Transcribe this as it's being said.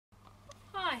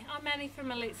Maddie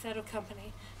from Elite Saddle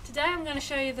Company. Today I'm going to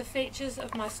show you the features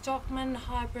of my Stockman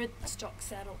hybrid stock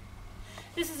saddle.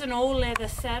 This is an all leather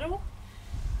saddle.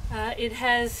 It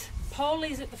has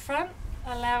Poleys at the front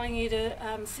allowing you to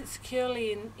sit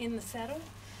securely in the saddle.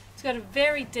 It's got a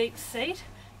very deep seat,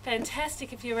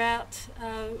 fantastic if you're out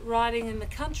riding in the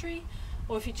country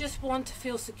or if you just want to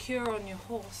feel secure on your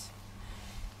horse.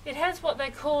 It has what they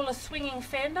call a swinging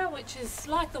fender, which is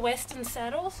like the Western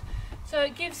saddles. So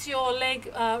it gives your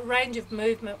leg range of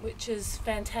movement, which is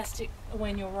fantastic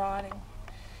when you're riding.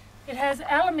 It has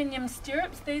aluminium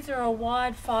stirrups. These are a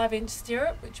wide 5-inch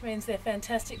stirrup, which means they're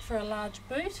fantastic for a large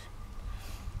boot.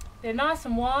 They're nice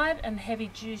and wide and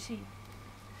heavy duty.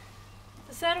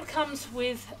 The saddle comes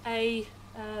with a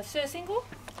surcingle.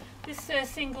 This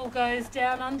surcingle goes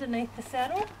down underneath the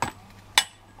saddle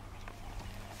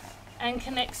and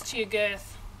connects to your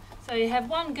girth. So you have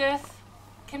one girth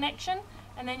connection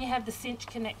and then you have the cinch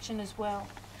connection as well.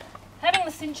 Having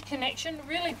the cinch connection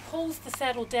really pulls the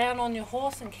saddle down on your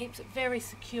horse and keeps it very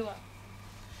secure.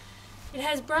 It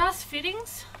has brass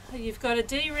fittings. You've got a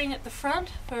D-ring at the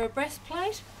front for a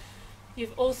breastplate.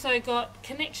 You've also got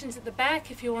connections at the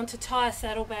back if you want to tie a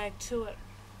saddlebag to it.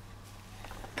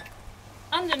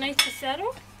 Underneath the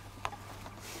saddle,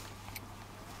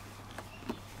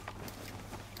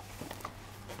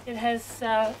 it has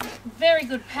very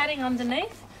good padding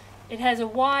underneath. It has a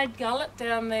wide gullet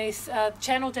down the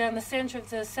channel down the centre of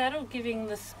the saddle, giving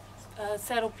the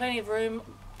saddle plenty of room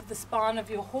for the spine of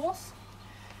your horse.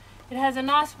 It has a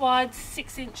nice wide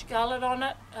 6-inch gullet on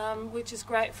it, which is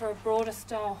great for a broader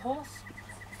style horse.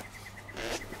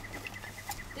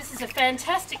 This is a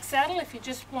fantastic saddle if you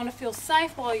just want to feel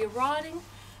safe while you're riding.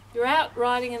 You're out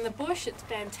riding in the bush, it's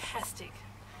fantastic.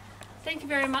 Thank you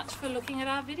very much for looking at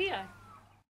our video.